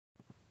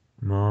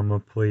Mama,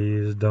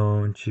 please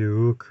don't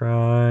you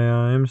cry,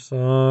 I'm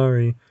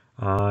sorry.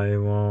 I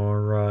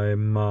won't right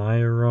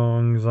my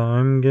wrongs,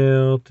 I'm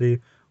guilty.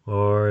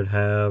 Lord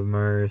have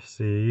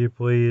mercy,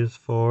 please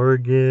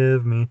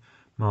forgive me.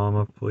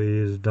 Mama,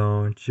 please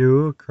don't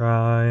you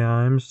cry,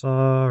 I'm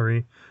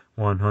sorry.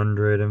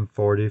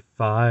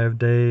 145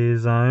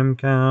 days I'm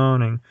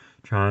counting,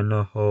 trying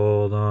to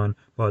hold on,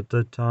 but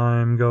the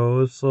time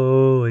goes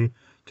slowly.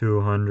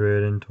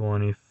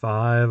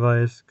 225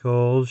 ice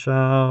cold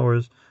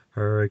showers,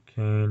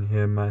 hurricane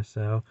hit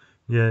myself,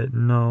 yet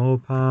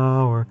no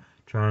power.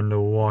 Trying to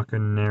walk a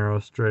narrow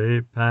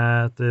straight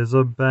path is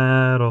a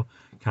battle,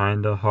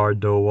 kinda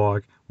hard to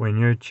walk when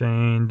you're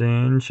chained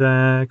in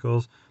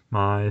shackles.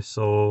 My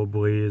soul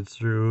bleeds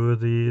through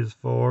these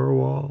four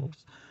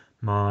walls.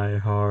 My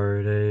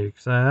heart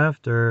aches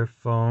after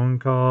phone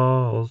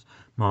calls.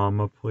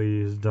 Mama,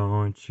 please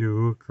don't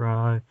you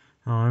cry,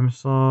 I'm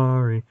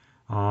sorry.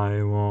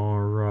 I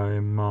won't right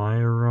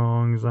my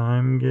wrongs,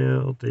 I'm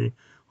guilty.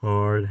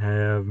 Lord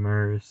have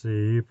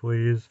mercy,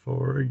 please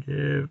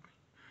forgive me.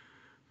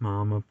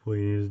 Mama,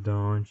 please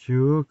don't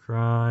you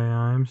cry,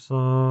 I'm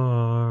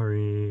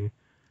sorry.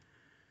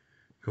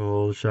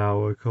 Cold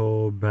shower,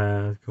 cold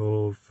bath,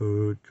 cold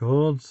food,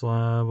 cold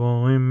slab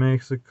only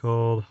makes a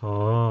cold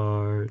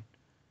heart.